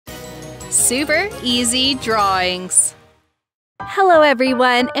Super Easy Drawings. Hello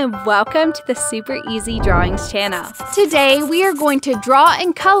everyone and welcome to the Super Easy Drawings channel. Today we are going to draw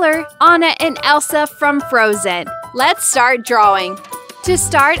and color Anna and Elsa from Frozen. Let's start drawing. To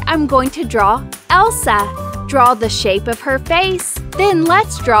start, I'm going to draw Elsa. Draw the shape of her face. Then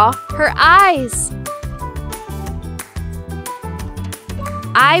let's draw her eyes,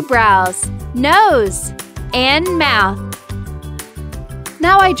 eyebrows, nose, and mouth.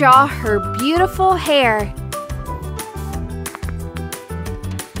 Now I draw her beautiful hair.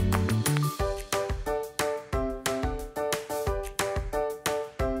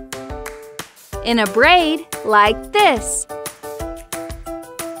 In a braid like this.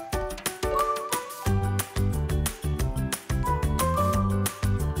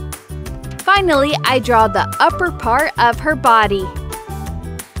 Finally, I draw the upper part of her body.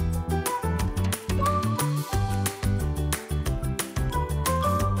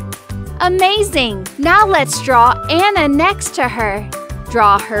 Amazing! Now let's draw Anna next to her.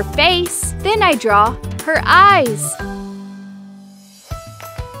 Draw her face, then I draw her eyes,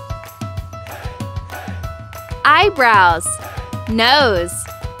 eyebrows, nose,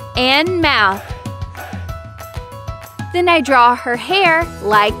 and mouth. Then I draw her hair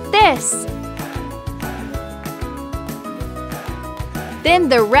like this. Then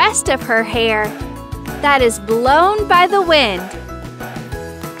the rest of her hair that is blown by the wind.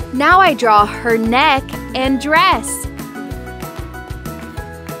 Now I draw her neck and dress.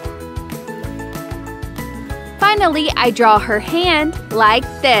 Finally, I draw her hand like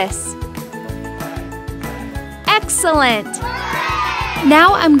this. Excellent!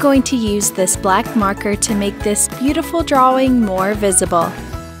 Now I'm going to use this black marker to make this beautiful drawing more visible.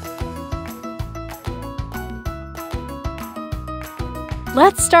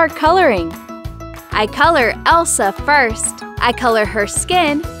 Let's start coloring. I color Elsa first. I color her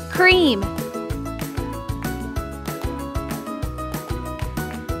skin cream.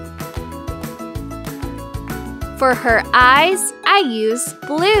 For her eyes, I use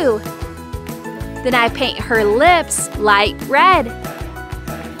blue. Then I paint her lips light red.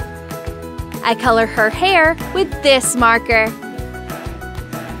 I color her hair with this marker.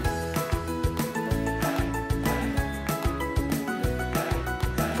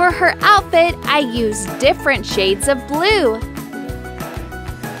 For her outfit, I use different shades of blue.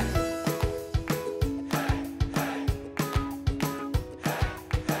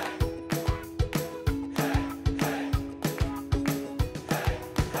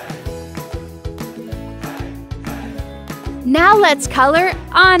 Now let's color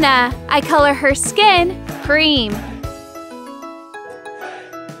Anna. I color her skin cream.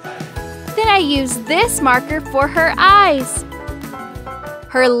 Then I use this marker for her eyes.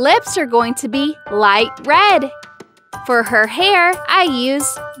 Her lips are going to be light red. For her hair, I use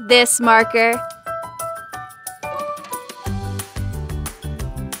this marker.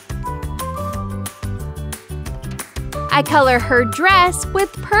 I color her dress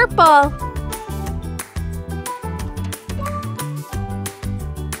with purple.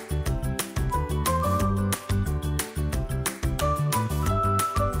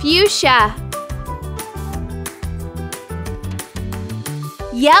 Fuchsia,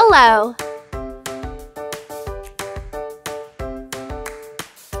 yellow,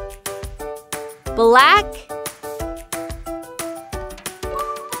 black,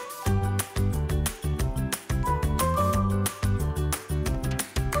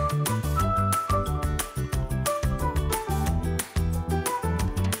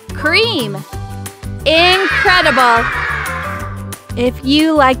 cream. Incredible! If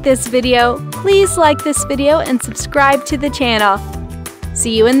you like this video, please like this video and subscribe to the channel.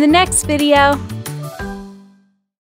 See you in the next video.